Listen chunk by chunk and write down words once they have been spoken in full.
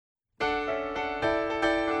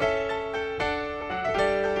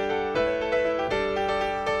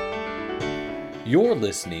You're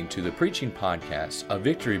listening to the preaching podcast of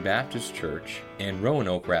Victory Baptist Church in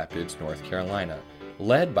Roanoke Rapids, North Carolina,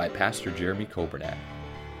 led by Pastor Jeremy Coburnack.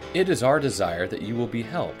 It is our desire that you will be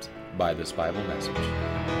helped by this Bible message.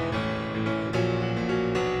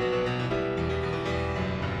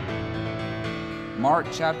 Mark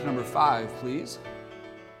chapter number 5, please.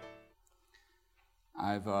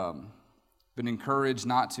 I've been encouraged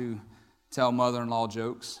not to tell mother-in-law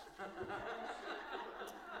jokes.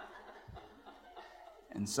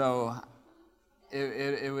 And so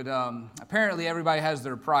it would, apparently everybody has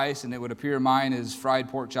their price, and it would appear mine is fried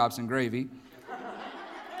pork chops and gravy.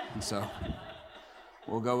 And so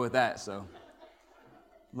we'll go with that. So,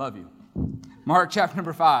 love you. Mark chapter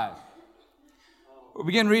number 5. We'll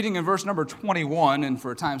begin reading in verse number 21, and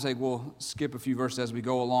for time's sake, we'll skip a few verses as we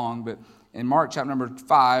go along. But in Mark chapter number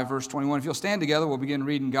 5, verse 21, if you'll stand together, we'll begin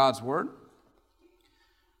reading God's Word.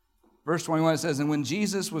 Verse 21, it says, "And when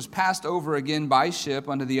Jesus was passed over again by ship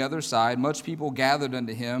unto the other side, much people gathered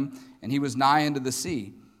unto him, and he was nigh unto the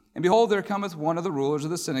sea. And behold, there cometh one of the rulers of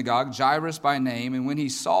the synagogue, Jairus by name, and when he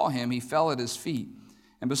saw him, he fell at his feet,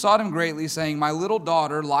 and besought him greatly, saying, My little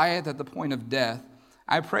daughter lieth at the point of death.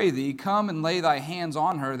 I pray thee, come and lay thy hands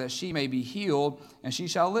on her, that she may be healed, and she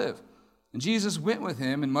shall live. And Jesus went with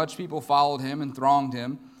him, and much people followed him and thronged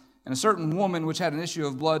him. And a certain woman which had an issue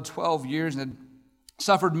of blood 12 years, and had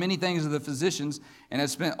suffered many things of the physicians, and had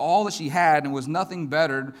spent all that she had, and was nothing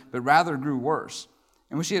bettered, but rather grew worse.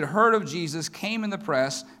 And when she had heard of Jesus, came in the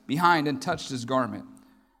press behind and touched his garment."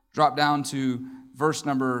 Drop down to verse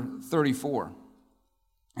number 34.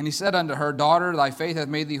 "And he said unto her, Daughter, thy faith hath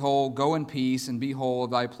made thee whole. Go in peace, and be whole of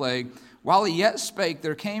thy plague. While he yet spake,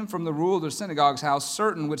 there came from the ruler of the synagogue's house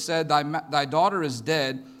certain which said, Thy daughter is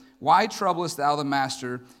dead. Why troublest thou the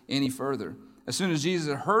master any further? As soon as Jesus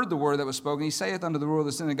had heard the word that was spoken, he saith unto the ruler of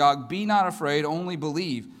the synagogue, Be not afraid, only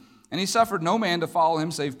believe. And he suffered no man to follow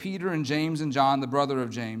him, save Peter and James and John, the brother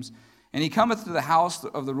of James. And he cometh to the house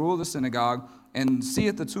of the ruler of the synagogue, and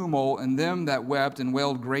seeth the tumult, and them that wept and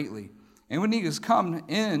wailed greatly. And when he is come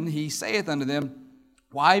in, he saith unto them,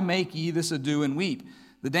 Why make ye this ado and weep?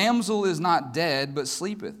 The damsel is not dead, but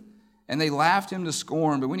sleepeth. And they laughed him to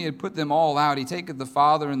scorn. But when he had put them all out, he taketh the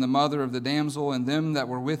father and the mother of the damsel and them that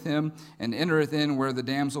were with him, and entereth in where the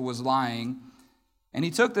damsel was lying. And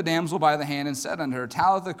he took the damsel by the hand and said unto her,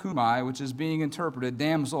 Talitha cumi, which is being interpreted,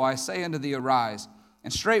 Damsel, I say unto thee, arise.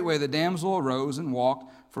 And straightway the damsel arose and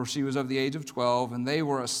walked, for she was of the age of 12, and they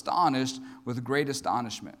were astonished with great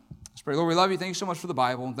astonishment." Let's pray. Lord, we love you. Thank you so much for the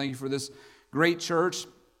Bible, and thank you for this great church,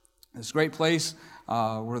 this great place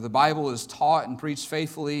where the Bible is taught and preached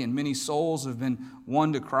faithfully, and many souls have been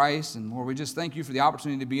won to Christ. And Lord, we just thank you for the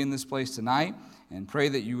opportunity to be in this place tonight, and pray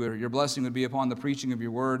that your blessing would be upon the preaching of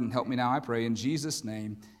your word. And help me now, I pray, in Jesus'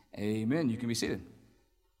 name, amen. You can be seated.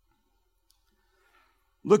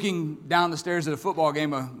 Looking down the stairs at a football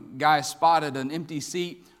game, a guy spotted an empty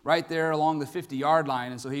seat right there along the 50-yard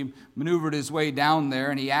line. And so he maneuvered his way down there,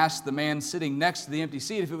 and he asked the man sitting next to the empty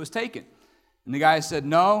seat if it was taken. And the guy said,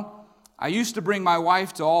 No, I used to bring my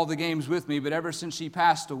wife to all the games with me, but ever since she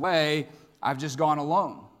passed away, I've just gone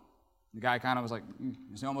alone. The guy kind of was like,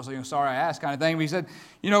 it's almost like, sorry I asked kind of thing. But he said,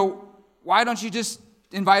 why don't you just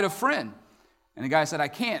invite a friend? And the guy said, I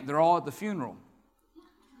can't. They're all at the funeral.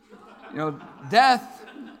 Death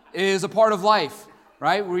is a part of life,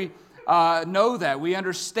 right? We know that. We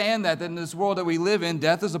understand that in this world that we live in,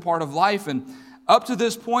 death is a part of life. And up to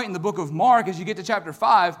this point in the book of Mark, as you get to chapter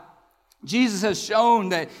 5, Jesus has shown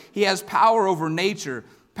that he has power over nature,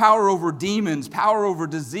 power over demons, power over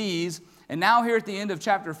disease. And now here at the end of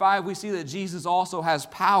chapter 5, we see that Jesus also has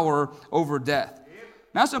power over death.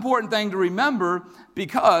 Now, that's an important thing to remember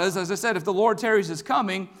because, as I said, if the Lord tarries his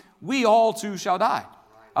coming, we all too shall die.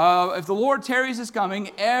 If the Lord tarries his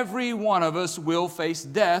coming, every one of us will face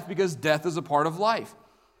death because death is a part of life.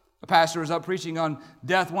 A pastor was up preaching on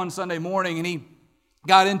death one Sunday morning, and he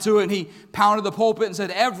got into it, and he pounded the pulpit and said,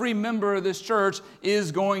 every member of this church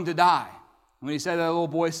is going to die. When he said that, a little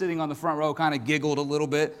boy sitting on the front row kind of giggled a little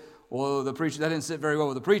bit. Well, the preacher, that didn't sit very well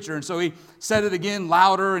with the preacher, and so he said it again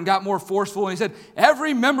louder and got more forceful, and he said,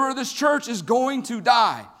 every member of this church is going to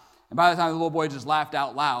die. And by the time the little boy just laughed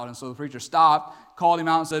out loud, and so the preacher stopped, called him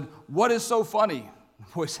out and said, what is so funny?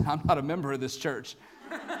 The boy said, I'm not a member of this church.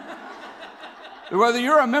 Whether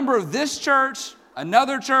you're a member of this church,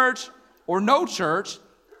 another church, or no church,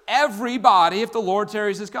 everybody, if the Lord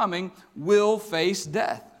tarries his coming, will face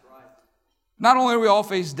death. Not only will we all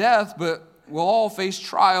face death, but we'll all face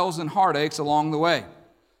trials and heartaches along the way.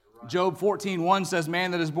 Job 14:1 says,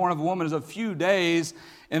 Man that is born of a woman is of few days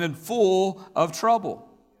and full of trouble.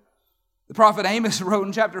 The prophet Amos wrote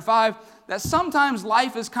in chapter 5 that sometimes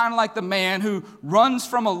life is kind of like the man who runs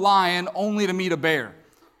from a lion only to meet a bear.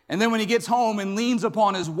 And then when he gets home and leans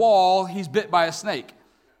upon his wall, he's bit by a snake.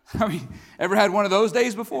 I mean, ever had one of those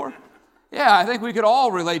days before? Yeah, I think we could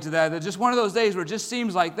all relate to that. That just one of those days where it just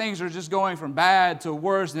seems like things are just going from bad to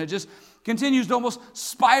worse, and it just continues to almost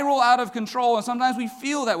spiral out of control. And sometimes we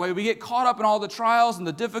feel that way. We get caught up in all the trials and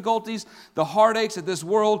the difficulties, the heartaches that this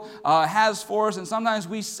world has for us. And sometimes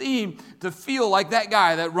we seem to feel like that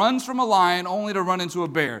guy that runs from a lion only to run into a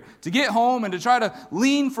bear, to get home and to try to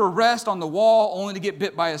lean for rest on the wall only to get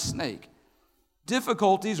bit by a snake.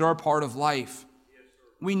 Difficulties are a part of life.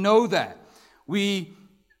 We know that. We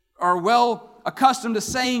are well accustomed to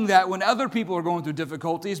saying that when other people are going through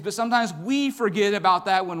difficulties, but sometimes we forget about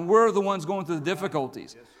that when we're the ones going through the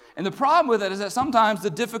difficulties. And the problem with it is that sometimes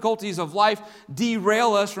the difficulties of life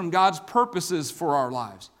derail us from God's purposes for our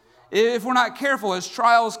lives. If we're not careful, as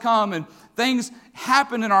trials come and things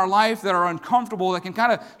happen in our life that are uncomfortable, that can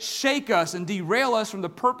kind of shake us and derail us from the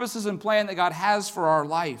purposes and plan that God has for our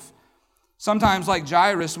life. Sometimes, like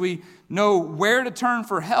Jairus, we know where to turn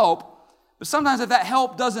for help, but sometimes if that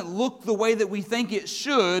help doesn't look the way that we think it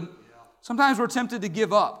should, sometimes we're tempted to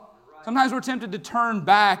give up. Sometimes we're tempted to turn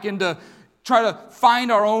back and to try to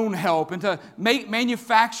find our own help and to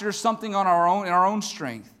manufacture something on our own in our own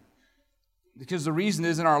strength. Because the reason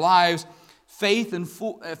is in our lives, faith and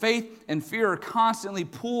fear are constantly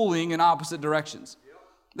pulling in opposite directions.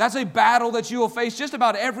 That's a battle that you will face just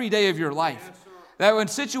about every day of your life. That when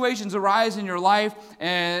situations arise in your life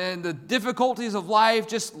and the difficulties of life,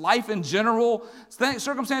 just life in general,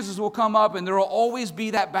 circumstances will come up and there will always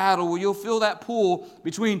be that battle where you'll feel that pull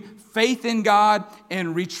between faith in God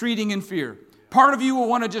and retreating in fear. Part of you will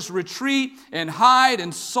want to just retreat and hide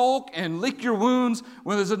and sulk and lick your wounds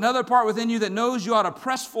when there's another part within you that knows you ought to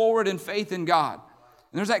press forward in faith in God.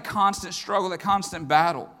 And there's that constant struggle, that constant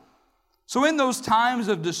battle. So in those times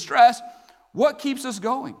of distress, what keeps us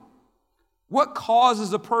going? What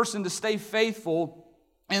causes a person to stay faithful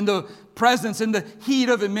in the presence, in the heat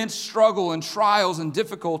of immense struggle and trials and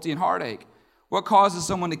difficulty and heartache? What causes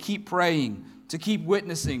someone to keep praying, to keep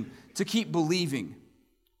witnessing, to keep believing?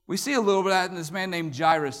 We see a little bit of that in this man named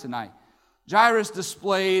Jairus tonight. Jairus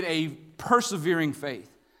displayed a persevering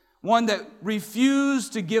faith, one that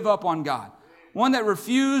refused to give up on God, one that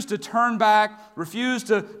refused to turn back, refused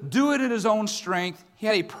to do it in his own strength. He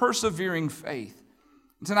had a persevering faith.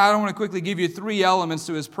 Tonight, I want to quickly give you 3 elements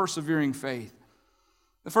to his persevering faith.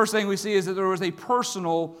 The first thing we see is that there was a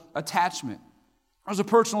personal attachment. There was a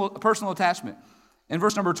personal attachment. In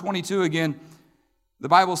verse number 22 again, the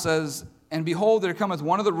Bible says, "And behold, there cometh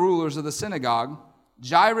one of the rulers of the synagogue,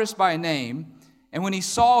 Jairus by name, and when he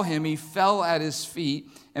saw him, he fell at his feet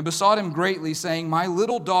and besought him greatly, saying, My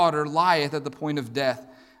little daughter lieth at the point of death.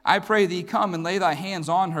 I pray thee, come and lay thy hands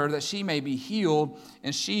on her, that she may be healed,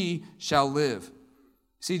 and she shall live."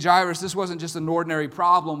 See, Jairus, this wasn't just an ordinary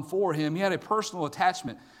problem for him. He had a personal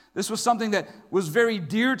attachment. This was something that was very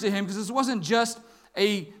dear to him because this wasn't just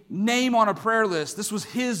a name on a prayer list. This was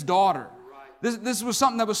his daughter. This was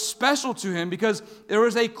something that was special to him because there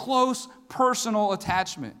was a close personal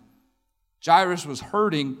attachment. Jairus was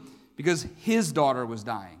hurting because his daughter was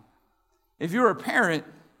dying. If you're a parent,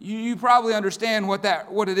 you probably understand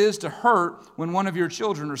what it is to hurt when one of your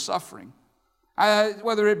children are suffering.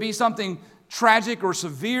 Whether it be something tragic or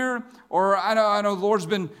severe, or I know the Lord's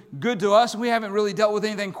been good to us, and we haven't really dealt with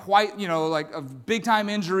anything quite, like of big-time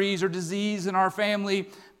injuries or disease in our family.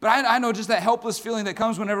 But I know just that helpless feeling that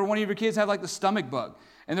comes whenever one of your kids have like the stomach bug,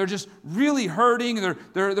 and they're just really hurting, and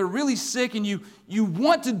they're really sick, and you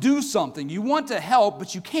want to do something, you want to help,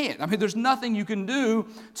 but you can't. I mean, there's nothing you can do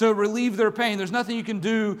to relieve their pain. There's nothing you can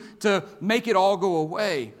do to make it all go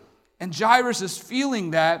away. And Jairus is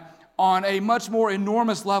feeling that on a much more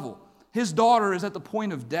enormous level. His daughter is at the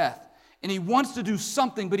point of death, and he wants to do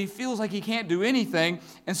something, but he feels like he can't do anything,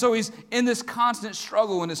 and so he's in this constant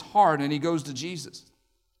struggle in his heart, and he goes to Jesus.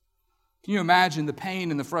 Can you imagine the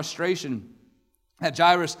pain and the frustration that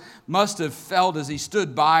Jairus must have felt as he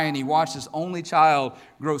stood by and he watched his only child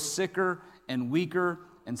grow sicker and weaker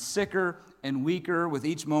and sicker and weaker with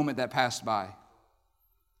each moment that passed by?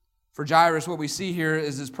 For Jairus, what we see here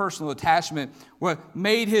is his personal attachment. What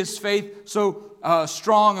made his faith so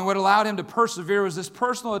strong and what allowed him to persevere was this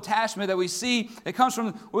personal attachment that we see. It comes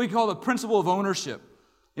from what we call the principle of ownership.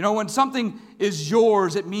 When something is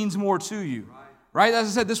yours, it means more to you. Right? As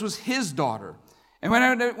I said, this was his daughter. And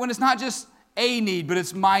when it's not just a need, but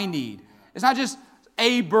it's my need. It's not just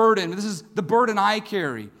a burden. This is the burden I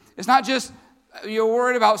carry. It's not just you're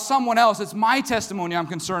worried about someone else. It's my testimony I'm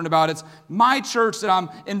concerned about. It's my church that I'm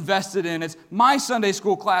invested in. It's my Sunday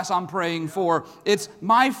school class I'm praying for. It's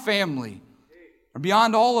my family. Or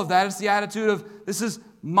beyond all of that, it's the attitude of, this is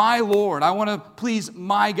my Lord. I want to please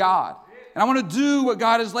my God. And I want to do what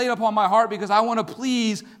God has laid upon my heart because I want to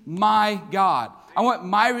please my God. I want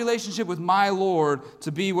my relationship with my Lord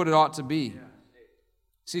to be what it ought to be.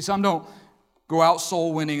 See, some don't go out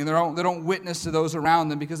soul winning and they don't witness to those around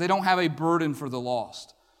them because they don't have a burden for the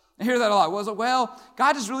lost. I hear that a lot. Well,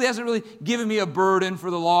 God just really hasn't really given me a burden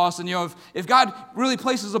for the lost. And if God really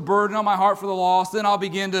places a burden on my heart for the lost, then I'll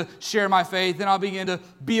begin to share my faith, then I'll begin to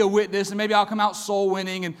be a witness, and maybe I'll come out soul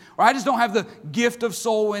winning, or I just don't have the gift of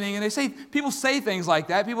soul winning. And people say things like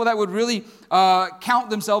that, people that would really count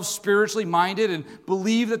themselves spiritually minded and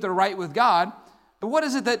believe that they're right with God. But what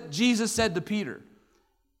is it that Jesus said to Peter?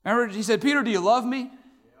 Remember, he said, Peter, do you love me? Yeah.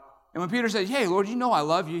 And when Peter said, hey, Lord, you know I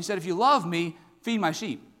love you. He said, if you love me, feed my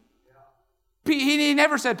sheep. Yeah. He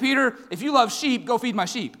never said, Peter, if you love sheep, go feed my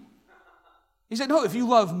sheep. He said, no, if you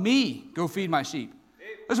love me, go feed my sheep.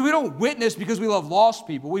 Listen, we don't witness because we love lost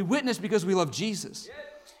people. We witness because we love Jesus. Yeah.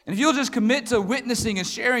 And if you'll just commit to witnessing and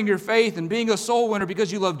sharing your faith and being a soul winner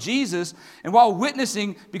because you love Jesus, and while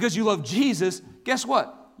witnessing because you love Jesus, guess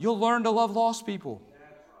what? You'll learn to love lost people.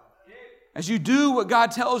 As you do what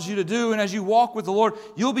God tells you to do and as you walk with the Lord,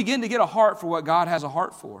 you'll begin to get a heart for what God has a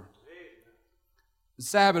heart for. The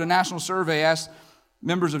Sabbath, a national survey asked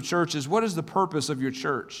members of churches, what is the purpose of your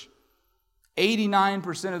church?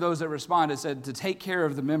 89% of those that responded said to take care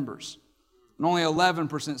of the members. And only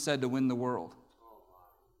 11% said to win the world.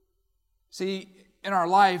 See, in our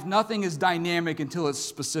life, nothing is dynamic until it's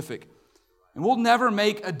specific. And we'll never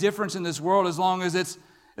make a difference in this world as long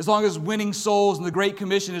as winning souls and the Great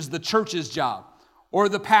Commission is the church's job, or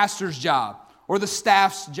the pastor's job, or the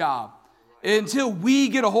staff's job. Until we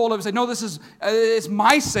get a hold of it and say, no, it's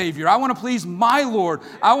my Savior. I want to please my Lord.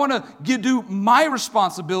 I want to do my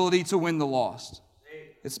responsibility to win the lost.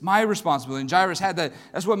 It's my responsibility. And Jairus had that.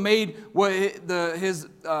 That's what made his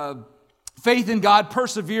faith in God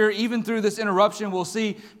persevere even through this interruption, we'll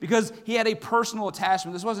see, because he had a personal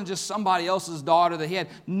attachment. This wasn't just somebody else's daughter that he had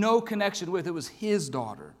no connection with. It was his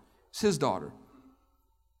daughter. It's his daughter.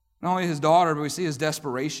 Not only his daughter, but we see his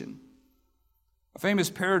desperation. A famous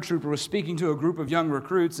paratrooper was speaking to a group of young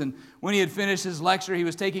recruits, and when he had finished his lecture, he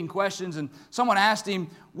was taking questions, and someone asked him,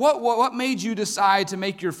 what made you decide to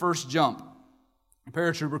make your first jump? The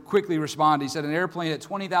paratrooper quickly responded. He said, an airplane at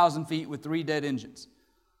 20,000 feet with 3 dead engines.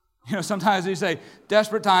 Sometimes we say,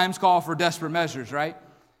 desperate times call for desperate measures, right?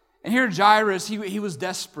 And here Jairus, he was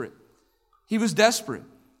desperate. He was desperate.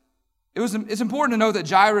 It's important to know that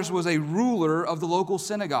Jairus was a ruler of the local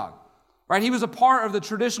synagogue, right? He was a part of the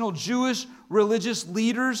traditional Jewish religious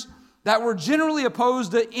leaders that were generally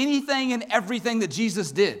opposed to anything and everything that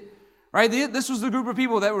Jesus did, right? This was the group of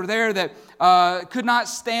people that were there that could not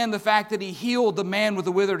stand the fact that he healed the man with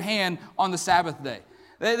the withered hand on the Sabbath day.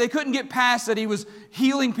 They couldn't get past that he was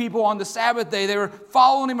healing people on the Sabbath day. They were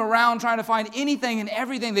following him around, trying to find anything and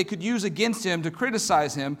everything they could use against him to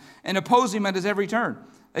criticize him and oppose him at his every turn.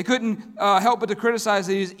 They couldn't help but to criticize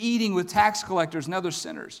that he was eating with tax collectors and other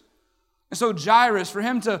sinners. And so Jairus, for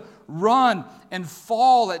him to run and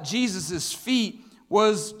fall at Jesus' feet,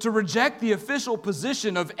 was to reject the official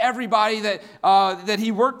position of everybody that he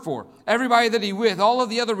worked for, everybody that he with, all of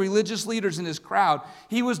the other religious leaders in his crowd.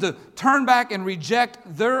 He was to turn back and reject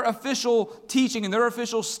their official teaching and their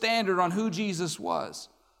official standard on who Jesus was.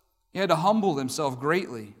 He had to humble himself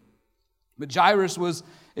greatly. But Jairus was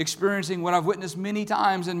experiencing what I've witnessed many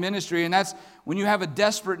times in ministry, and that's when you have a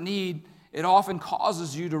desperate need, it often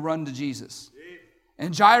causes you to run to Jesus.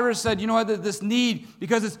 And Jairus said, you know what, this need,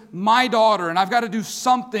 because it's my daughter and I've got to do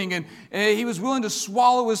something. And he was willing to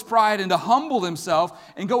swallow his pride and to humble himself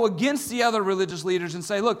and go against the other religious leaders and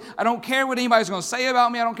say, look, I don't care what anybody's going to say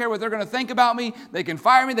about me. I don't care what they're going to think about me. They can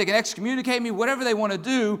fire me. They can excommunicate me. Whatever they want to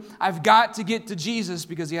do, I've got to get to Jesus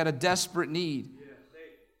because he had a desperate need.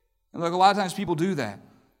 And look, a lot of times people do that.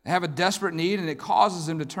 They have a desperate need and it causes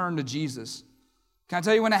them to turn to Jesus. Can I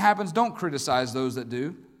tell you when it happens? Don't criticize those that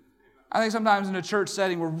do. I think sometimes in a church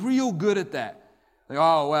setting, we're real good at that. Like,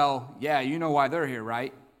 oh, well, yeah, you know why they're here,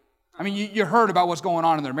 right? I mean, you heard about what's going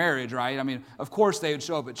on in their marriage, right? I mean, of course they would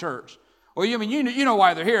show up at church. Well, you know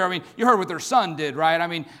why they're here. I mean, you heard what their son did, right? I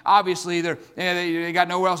mean, obviously they got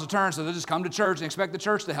nowhere else to turn, so they'll just come to church and expect the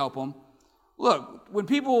church to help them. Look, when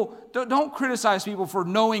people, don't criticize people for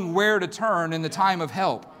knowing where to turn in the time of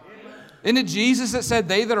help. Isn't it Jesus that said,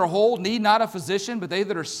 they that are whole need not a physician, but they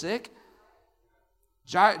that are sick?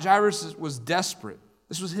 Jairus was desperate.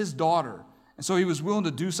 This was his daughter. And so he was willing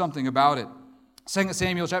to do something about it. 2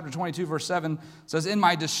 Samuel chapter 22, verse 7 says, "In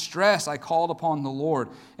my distress I called upon the Lord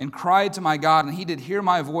and cried to my God, and he did hear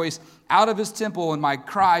my voice out of his temple, and my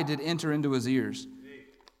cry did enter into his ears."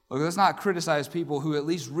 Look, let's not criticize people who at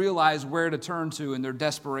least realize where to turn to in their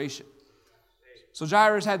desperation. So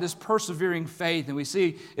Jairus had this persevering faith, and we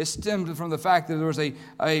see it stemmed from the fact that there was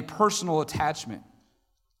a personal attachment.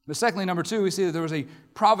 But secondly, number two, we see that there was a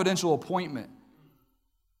providential appointment.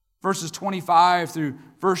 Verses 25 through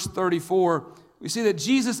verse 34, we see that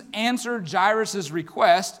Jesus answered Jairus'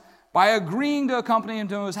 request by agreeing to accompany him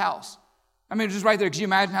to his house. I mean, just right there, can you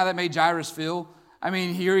imagine how that made Jairus feel? I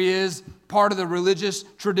mean, here he is, part of the religious,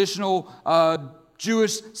 traditional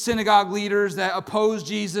Jewish synagogue leaders that oppose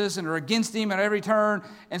Jesus and are against him at every turn.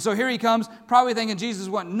 And so here he comes, probably thinking Jesus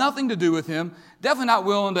want nothing to do with him, definitely not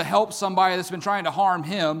willing to help somebody that's been trying to harm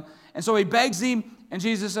him. And so he begs him, and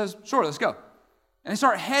Jesus says, "Sure, let's go." And they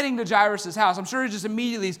start heading to Jairus' house. I'm sure he just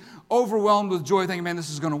immediately is overwhelmed with joy, thinking, man,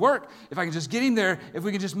 this is going to work. If I can just get him there, if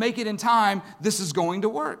we can just make it in time, this is going to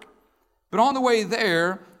work. But on the way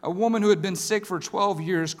there, a woman who had been sick for 12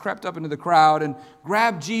 years crept up into the crowd and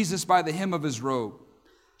grabbed Jesus by the hem of his robe.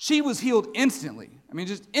 She was healed instantly. I mean,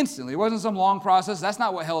 just instantly. It wasn't some long process. That's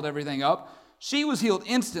not what held everything up. She was healed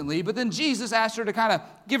instantly, but then Jesus asked her to kind of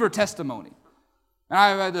give her testimony. And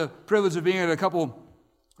I've had the privilege of being at a couple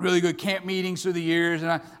really good camp meetings through the years,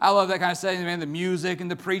 and I love that kind of setting, man, the music and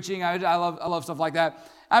the preaching. I love stuff like that.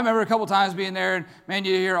 I remember a couple times being there, and man,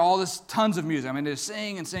 you hear all this, tons of music. I mean, they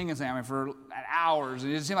sing and sing and sing. I mean, for hours,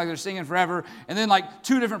 and it seemed like they're singing forever. And then like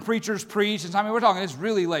two different preachers preach, and I mean, we're talking, it's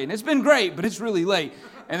really late, and it's been great, but it's really late.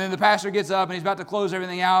 And then the pastor gets up, and he's about to close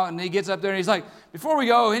everything out, and he gets up there, and he's like, "Before we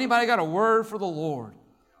go, anybody got a word for the Lord?"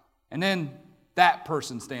 And then that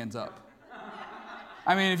person stands up.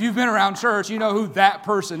 I mean, if you've been around church, you know who that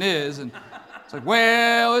person is. And it's like,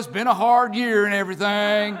 well, it's been a hard year and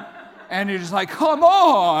everything. And you're just like, come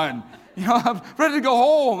on. You know, I'm ready to go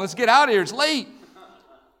home. Let's get out of here. It's late.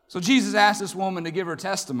 So Jesus asked this woman to give her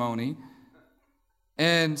testimony.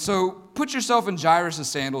 And so put yourself in Jairus'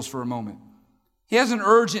 sandals for a moment. He has an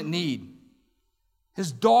urgent need.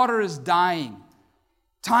 His daughter is dying.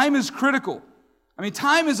 Time is critical. I mean,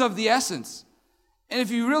 time is of the essence. And if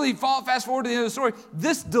you really fast forward to the end of the story,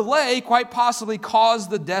 this delay quite possibly caused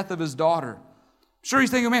the death of his daughter. I'm sure he's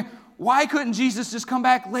thinking, man, why couldn't Jesus just come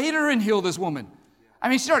back later and heal this woman? I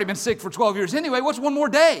mean, she's already been sick for 12 years anyway. What's one more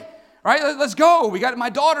day? Right? Let's go. My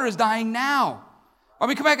daughter is dying now. Why don't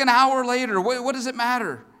we come back an hour later? What does it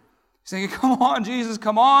matter? He's thinking, come on, Jesus,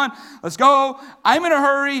 come on. Let's go. I'm in a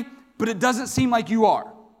hurry, but it doesn't seem like you are.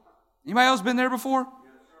 Anybody else been there before?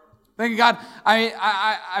 Thinking, God,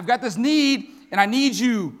 I've got this need, and I need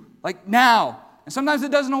you, like now. And sometimes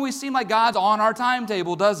it doesn't always seem like God's on our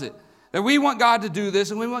timetable, does it? That we want God to do this,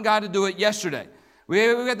 and we want God to do it yesterday.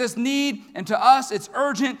 We've got this need, and to us, it's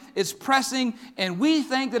urgent, it's pressing, and we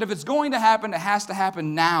think that if it's going to happen, it has to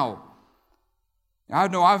happen now. I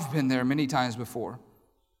know I've been there many times before.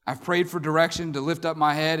 I've prayed for direction to lift up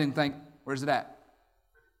my head and think, where's it at?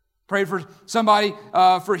 Prayed for somebody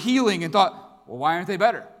for healing and thought, well, why aren't they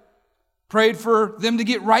better? Prayed for them to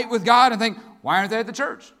get right with God and think, why aren't they at the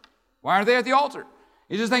church? Why aren't they at the altar?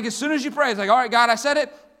 You just think as soon as you pray, it's like, all right, God, I said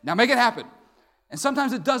it, now make it happen. And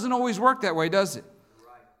sometimes it doesn't always work that way, does it?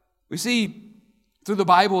 Right. We see through the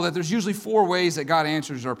Bible that there's usually 4 ways that God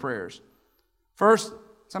answers our prayers. First,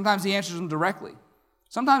 sometimes he answers them directly.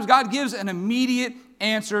 Sometimes God gives an immediate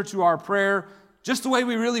answer to our prayer just the way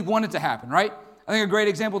we really want it to happen, right? I think a great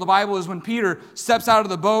example of the Bible is when Peter steps out of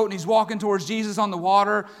the boat and he's walking towards Jesus on the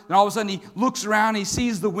water. Then all of a sudden he looks around, and he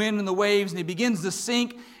sees the wind and the waves, and he begins to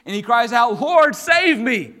sink, and he cries out, "Lord, save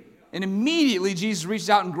me!" And immediately Jesus reaches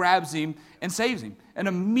out and grabs him and saves him. An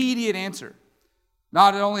immediate answer.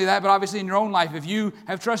 Not only that, but obviously in your own life, if you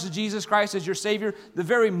have trusted Jesus Christ as your Savior, the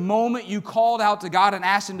very moment you called out to God and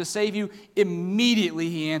asked him to save you, immediately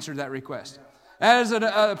he answered that request. That is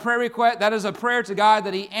a prayer request. That is a prayer to God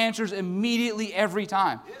that he answers immediately every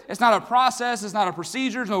time. It's not a process. It's not a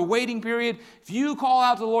procedure. There's no waiting period. If you call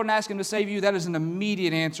out to the Lord and ask him to save you, that is an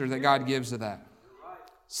immediate answer that God gives to that.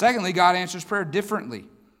 Secondly, God answers prayer differently.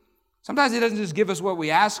 Sometimes he doesn't just give us what we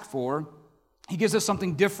ask for. He gives us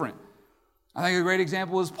something different. I think a great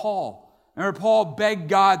example is Paul. Remember, Paul begged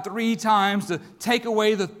God 3 times to take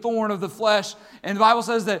away the thorn of the flesh. And the Bible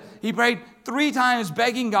says that he prayed 3 times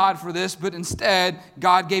begging God for this, but instead,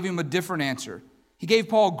 God gave him a different answer. He gave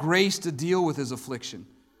Paul grace to deal with his affliction.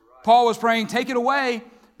 Paul was praying, take it away,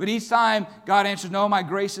 but each time God answered, no, my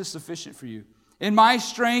grace is sufficient for you. In my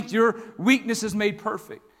strength, your weakness is made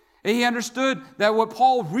perfect. And he understood that what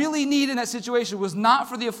Paul really needed in that situation was not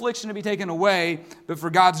for the affliction to be taken away, but for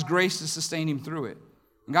God's grace to sustain him through it.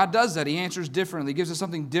 And God does that. He answers differently. He gives us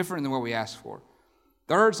something different than what we ask for.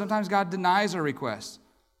 Third, sometimes God denies our request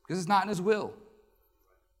because it's not in His will.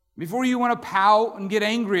 Before you want to pout and get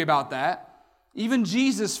angry about that, even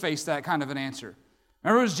Jesus faced that kind of an answer.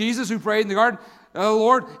 Remember, it was Jesus who prayed in the garden, "Oh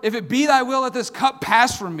Lord, if it be thy will, let this cup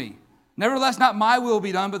pass from me. Nevertheless, not my will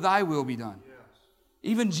be done, but thy will be done." Yes.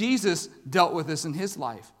 Even Jesus dealt with this in His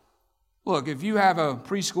life. Look, if you have a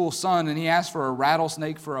preschool son and he asks for a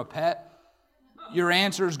rattlesnake for a pet, your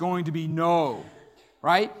answer is going to be no,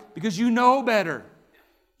 right? Because you know better.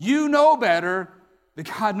 You know better, but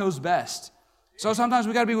God knows best. So sometimes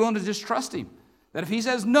we got to be willing to just trust Him. That if He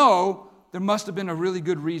says no, there must have been a really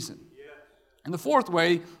good reason. And the fourth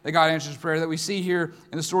way that God answers prayer that we see here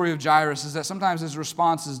in the story of Jairus is that sometimes his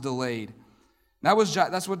response is delayed.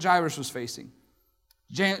 That's what Jairus was facing.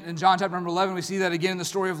 In John chapter number 11, we see that again in the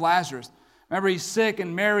story of Lazarus. Remember, he's sick,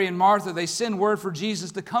 and Mary and Martha, they send word for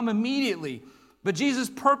Jesus to come immediately. But Jesus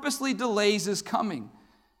purposely delays His coming.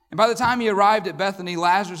 And by the time He arrived at Bethany,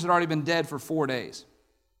 Lazarus had already been dead for 4 days.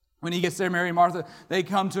 When He gets there, Mary and Martha, they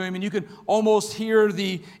come to Him, and you can almost hear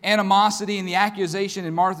the animosity and the accusation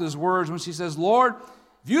in Martha's words when she says, "Lord,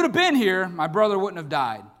 if you'd have been here, my brother wouldn't have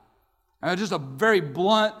died." Just a very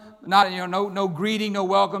blunt, no greeting, no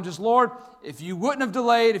welcome, just, "Lord, if you wouldn't have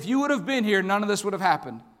delayed, if you would have been here, none of this would have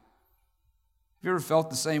happened." Have you ever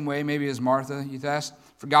felt the same way, maybe as Martha? You've asked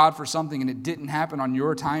for God for something and it didn't happen on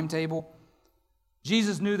your timetable?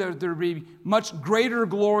 Jesus knew that there would be much greater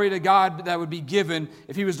glory to God that would be given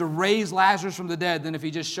if He was to raise Lazarus from the dead than if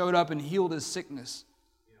He just showed up and healed his sickness.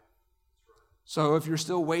 So if you're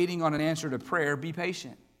still waiting on an answer to prayer, be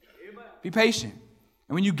patient. Be patient.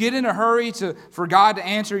 And when you get in a hurry for God to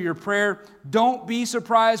answer your prayer, don't be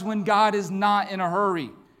surprised when God is not in a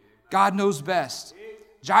hurry. God knows best.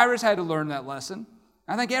 Jairus had to learn that lesson.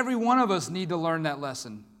 I think every one of us need to learn that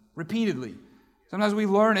lesson repeatedly. Sometimes we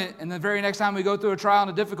learn it, and the very next time we go through a trial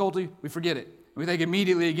and a difficulty, we forget it. We think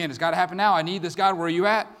immediately again, it's got to happen now. I need this. God, where are you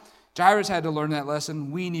at? Jairus had to learn that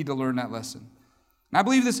lesson. We need to learn that lesson. And I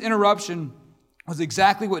believe this interruption was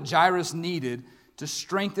exactly what Jairus needed to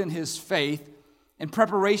strengthen his faith in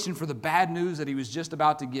preparation for the bad news that he was just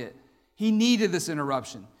about to get. He needed this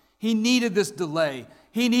interruption. He needed this delay.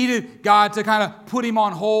 He needed God to kind of put him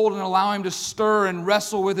on hold and allow him to stir and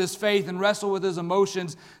wrestle with his faith and wrestle with his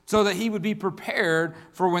emotions so that he would be prepared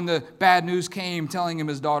for when the bad news came telling him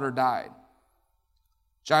his daughter died.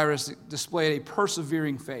 Jairus displayed a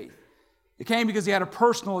persevering faith. It came because he had a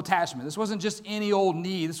personal attachment. This wasn't just any old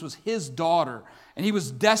need. This was his daughter, and he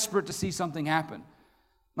was desperate to see something happen.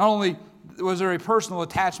 Not only was there a personal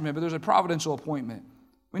attachment, but there's a providential appointment.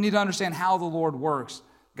 We need to understand how the Lord works.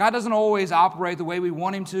 God doesn't always operate the way we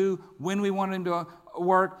want Him to, when we want Him to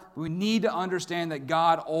work. We need to understand that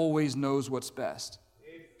God always knows what's best.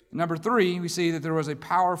 Number 3, we see that there was a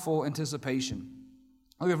powerful anticipation.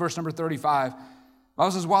 Look at verse number 35. The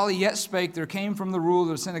Bible says, "While he yet spake, there came from the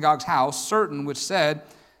ruler of the synagogue's house certain which said,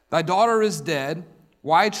 Thy daughter is dead.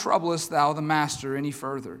 Why troublest thou the master any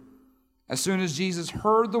further? As soon as Jesus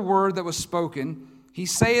heard the word that was spoken, he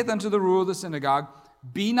saith unto the ruler of the synagogue,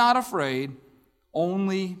 Be not afraid,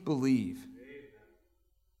 only believe."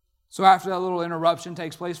 So after that little interruption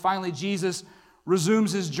takes place, finally Jesus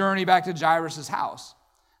resumes his journey back to Jairus' house.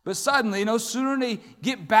 But suddenly, no sooner than they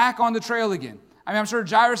get back on the trail again. I mean, I'm sure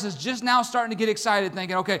Jairus is just now starting to get excited,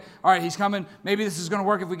 thinking, okay, all right, he's coming. Maybe this is going to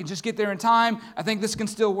work. If we can just get there in time, I think this can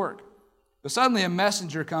still work. But suddenly a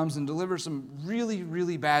messenger comes and delivers some really,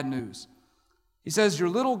 really bad news. He says, your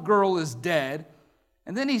little girl is dead.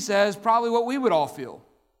 And then he says probably what we would all feel.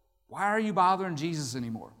 Why are you bothering Jesus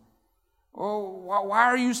anymore? Oh, why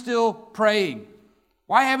are you still praying?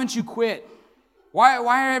 Why haven't you quit?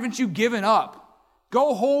 Why haven't you given up?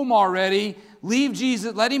 Go home already. Leave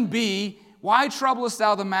Jesus. Let him be. Why troublest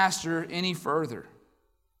thou the master any further?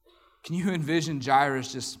 Can you envision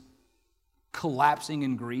Jairus just collapsing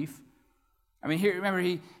in grief? I mean, remember,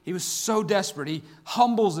 he was so desperate. He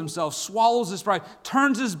humbles himself, swallows his pride,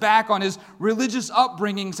 turns his back on his religious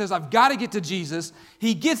upbringing, says, I've got to get to Jesus.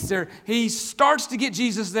 He gets there. He starts to get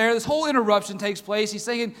Jesus there. This whole interruption takes place. He's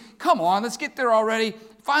thinking, come on, let's get there already.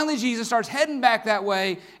 Finally, Jesus starts heading back that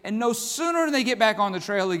way, and no sooner than they get back on the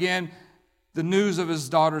trail again, the news of his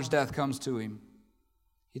daughter's death comes to him.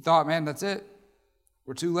 He thought, man, that's it.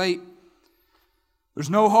 We're too late. There's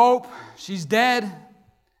no hope. She's dead.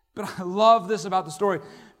 But I love this about the story.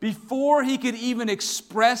 Before he could even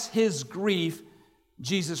express his grief,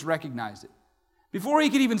 Jesus recognized it. Before he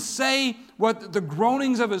could even say what the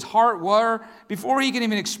groanings of his heart were, before he could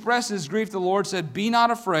even express his grief, the Lord said, Be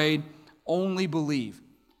not afraid, only believe.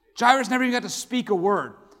 Jairus never even got to speak a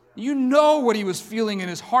word. You know what he was feeling in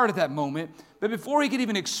his heart at that moment. But before he could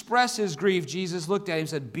even express his grief, Jesus looked at him and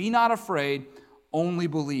said, "Be not afraid, only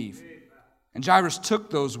believe." And Jairus took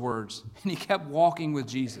those words and he kept walking with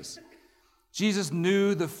Jesus. Jesus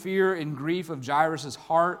knew the fear and grief of Jairus'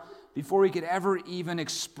 heart before he could ever even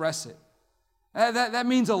express it. That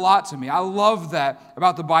means a lot to me. I love that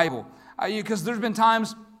about the Bible. Because there's been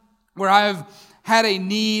times where I've had a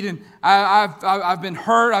need and I've been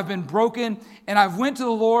hurt, I've been broken, and I've went to the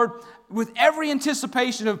Lord with every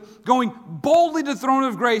anticipation of going boldly to the throne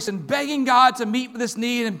of grace and begging God to meet this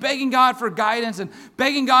need and begging God for guidance and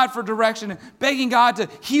begging God for direction and begging God to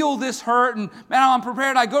heal this hurt. And man, I'm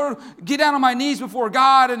prepared. I get down on my knees before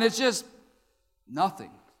God and it's just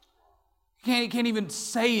nothing. Can't even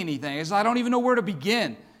say anything. I don't even know where to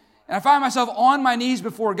begin. And I find myself on my knees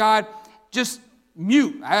before God, just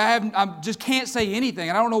mute. I just can't say anything.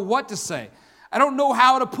 And I don't know what to say. I don't know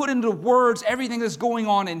how to put into words everything that's going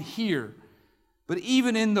on in here. But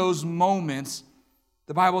even in those moments,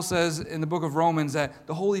 the Bible says in the book of Romans that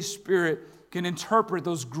the Holy Spirit can interpret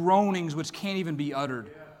those groanings which can't even be uttered.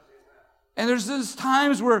 And there's those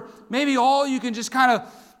times where maybe all you can just kind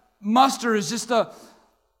of muster is just a...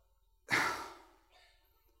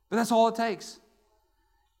 But that's all it takes.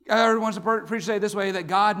 I heard once a preacher say it this way, that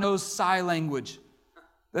God knows sign language.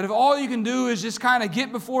 That if all you can do is just kind of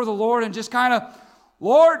get before the Lord and just kind of,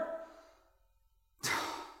 Lord,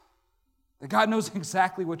 that God knows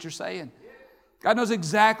exactly what you're saying. God knows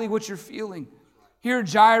exactly what you're feeling. Here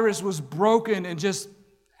Jairus was broken and just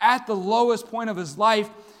at the lowest point of his life.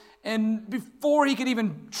 And before he could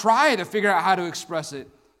even try to figure out how to express it,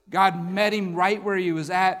 God met him right where he was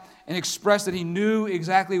at and expressed that he knew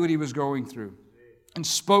exactly what he was going through and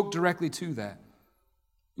spoke directly to that.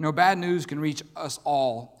 You know, bad news can reach us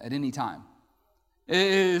all at any time.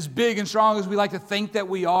 As big and strong as we like to think that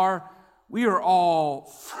we are all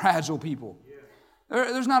fragile people.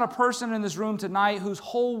 There's not a person in this room tonight whose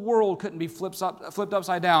whole world couldn't be flipped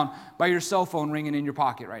upside down by your cell phone ringing in your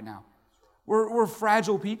pocket right now. We're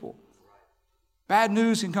fragile people. Bad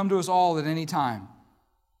news can come to us all at any time.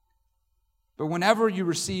 But whenever you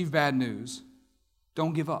receive bad news,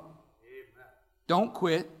 don't give up. Amen. Don't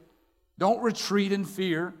quit. Don't retreat in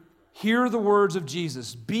fear. Hear the words of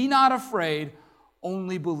Jesus. Be not afraid,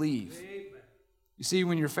 only believe. Amen. You see,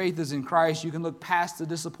 when your faith is in Christ, you can look past the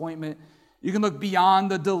disappointment. You can look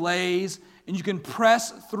beyond the delays, and you can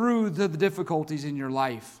press through the difficulties in your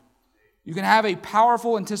life. You can have a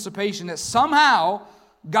powerful anticipation that somehow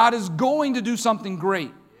God is going to do something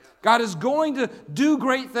great. God is going to do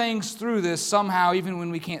great things through this somehow, even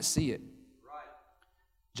when we can't see it.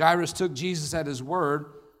 Jairus took Jesus at his word,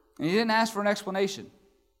 and he didn't ask for an explanation.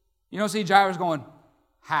 You don't see Jairus going,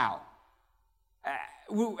 how?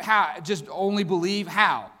 How? Just only believe?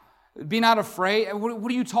 How? Be not afraid?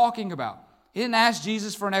 What are you talking about? He didn't ask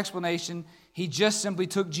Jesus for an explanation. He just simply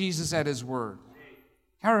took Jesus at his word.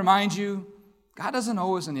 Can I remind you, God doesn't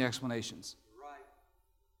owe us any explanations.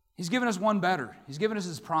 He's given us one better. He's given us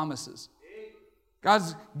His promises.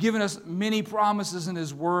 God's given us many promises in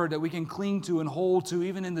His Word that we can cling to and hold to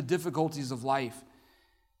even in the difficulties of life.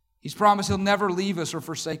 He's promised He'll never leave us or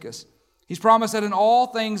forsake us. He's promised that in all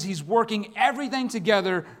things He's working everything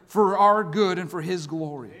together for our good and for His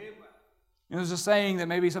glory. You know, there's a saying that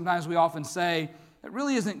maybe sometimes we often say that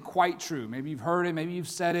really isn't quite true. Maybe you've heard it, maybe you've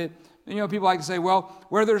said it. And, you know, people like to say, well,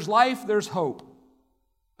 where there's life, there's hope.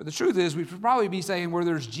 But the truth is, we should probably be saying where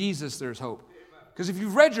there's Jesus, there's hope. Because if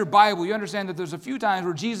you've read your Bible, you understand that there's a few times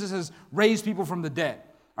where Jesus has raised people from the dead.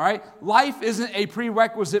 All right? Life isn't a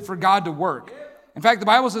prerequisite for God to work. In fact, the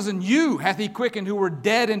Bible says, "In you hath He quickened who were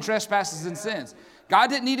dead in trespasses and sins." God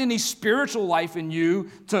didn't need any spiritual life in you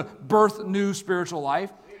to birth new spiritual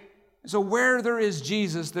life. So where there is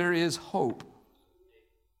Jesus, there is hope.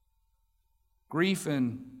 Grief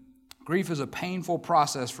is a painful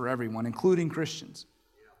process for everyone, including Christians.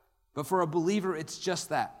 But for a believer, it's just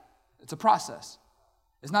that. It's a process.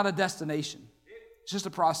 It's not a destination. It's just a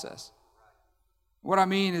process. What I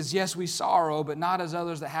mean is, yes, we sorrow, but not as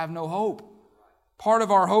others that have no hope. Part of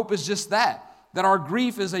our hope is just that our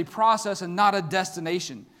grief is a process and not a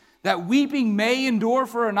destination. That weeping may endure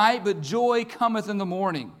for a night, but joy cometh in the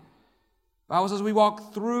morning. The Bible says we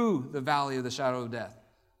walk through the valley of the shadow of death.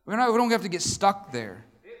 We don't have to get stuck there.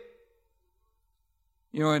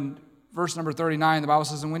 You know, in verse number 39, the Bible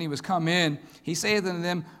says, "And when he was come in, he saith unto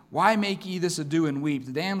them, Why make ye this ado and weep?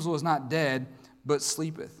 The damsel is not dead, but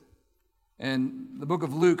sleepeth." And the book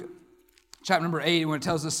of Luke, chapter number 8, when it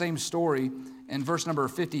tells the same story, in verse number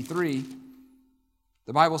 53,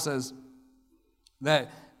 the Bible says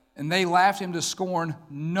that, "And they laughed him to scorn,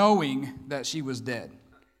 knowing that she was dead."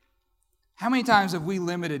 How many times have we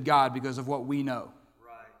limited God because of what we know?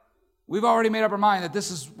 We've already made up our mind that this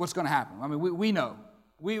is what's going to happen. I mean, we know.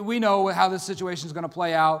 We know how this situation is going to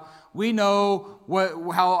play out. We know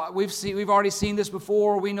how we've already seen this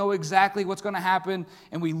before. We know exactly what's going to happen,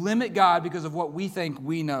 and we limit God because of what we think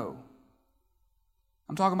we know.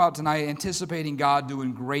 I'm talking about tonight anticipating God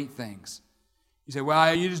doing great things. You say,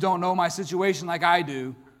 well, you just don't know my situation like I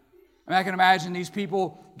do. I mean, I can imagine these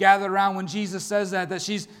people gathered around when Jesus says that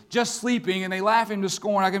she's just sleeping, and they laugh him to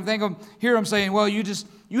scorn. I can hear him saying, well, you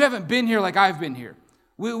haven't been here like I've been here.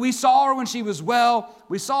 We saw her when she was well.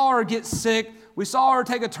 We saw her get sick. We saw her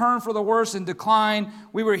take a turn for the worse and decline.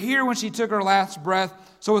 We were here when she took her last breath.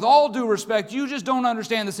 So with all due respect, you just don't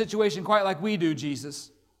understand the situation quite like we do,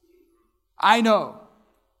 Jesus. I know.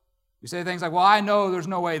 You say things like, well, I know there's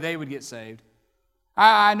no way they would get saved.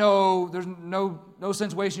 I know there's no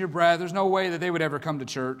sense wasting your breath. There's no way that they would ever come to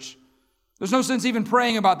church. There's no sense even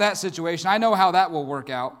praying about that situation. I know how that will work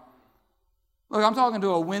out. Look, I'm talking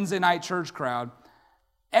to a Wednesday night church crowd.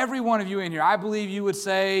 Every one of you in here, I believe you would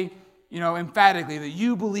say, emphatically that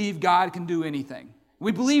you believe God can do anything.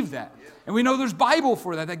 We believe that. And we know there's Bible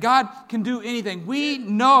for that God can do anything. We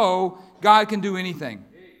know God can do anything.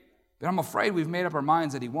 But I'm afraid we've made up our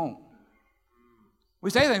minds that He won't. We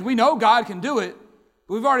say things, we know God can do it,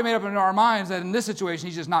 but we've already made up in our minds that in this situation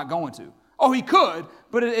He's just not going to. Oh, He could,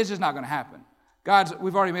 but it's just not going to happen.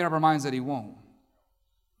 We've already made up our minds that He won't.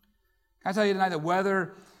 Can I tell you tonight that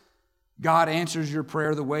whether God answers your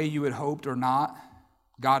prayer the way you had hoped or not,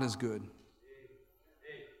 God is good.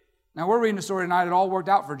 Now, we're reading the story tonight. It all worked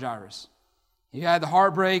out for Jairus. He had the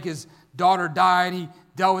heartbreak. His daughter died. He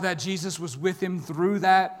dealt with that. Jesus was with him through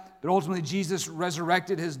that. But ultimately, Jesus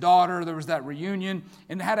resurrected his daughter. There was that reunion,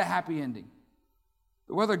 and it had a happy ending.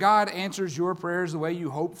 But whether God answers your prayers the way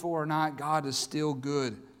you hope for or not, God is still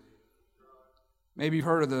good. Maybe you've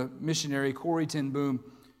heard of the missionary Corrie ten Boom.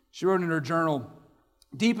 She wrote in her journal,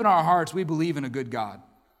 "Deep in our hearts, we believe in a good God.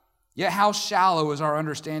 Yet how shallow is our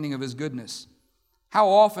understanding of His goodness? How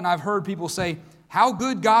often I've heard people say, how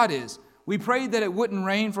good God is. We prayed that it wouldn't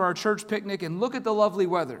rain for our church picnic, and look at the lovely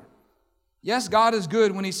weather. Yes, God is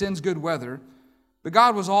good when He sends good weather, but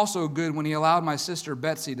God was also good when He allowed my sister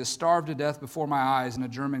Betsy to starve to death before my eyes in a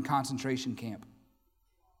German concentration camp."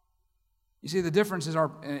 You see, the difference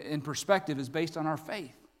in perspective is based on our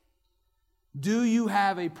faith. Do you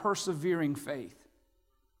have a persevering faith?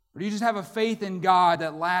 Or do you just have a faith in God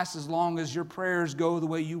that lasts as long as your prayers go the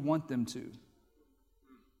way you want them to?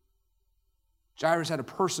 Jairus had a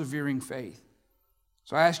persevering faith.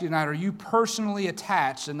 So I ask you tonight, are you personally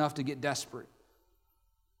attached enough to get desperate?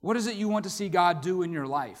 What is it you want to see God do in your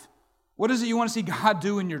life? What is it you want to see God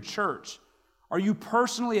do in your church? Are you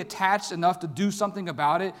personally attached enough to do something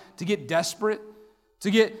about it, to get desperate? To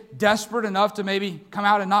get desperate enough to maybe come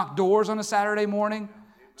out and knock doors on a Saturday morning?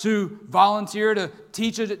 To volunteer to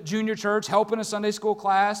teach at junior church, help in a Sunday school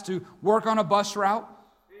class, to work on a bus route?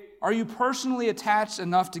 Are you personally attached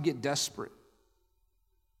enough to get desperate?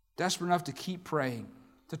 Desperate enough to keep praying,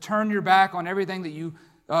 to turn your back on everything that you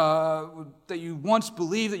once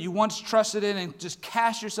believed, that you once trusted in, and just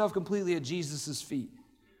cast yourself completely at Jesus' feet?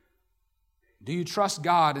 Do you trust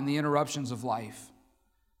God in the interruptions of life?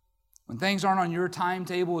 When things aren't on your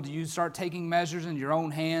timetable, do you start taking measures in your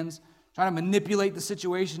own hands, trying to manipulate the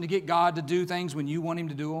situation to get God to do things when you want Him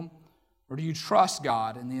to do them? Or do you trust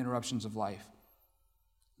God in the interruptions of life?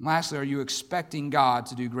 And lastly, are you expecting God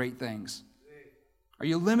to do great things? Are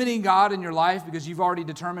you limiting God in your life because you've already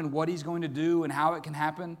determined what He's going to do and how it can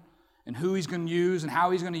happen and who He's going to use and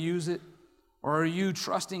how He's going to use it? Or are you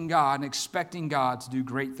trusting God and expecting God to do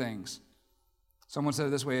great things? Someone said it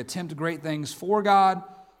this way: attempt great things for God,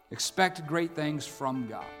 expect great things from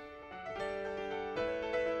God.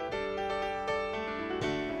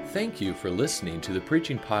 Thank you for listening to the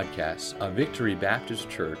preaching podcast of Victory Baptist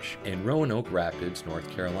Church in Roanoke Rapids, North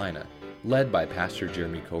Carolina, led by Pastor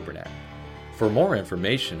Jeremy Coburnack. For more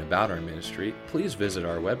information about our ministry, please visit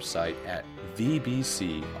our website at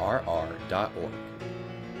vbcrr.org.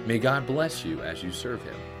 May God bless you as you serve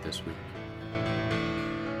Him this week.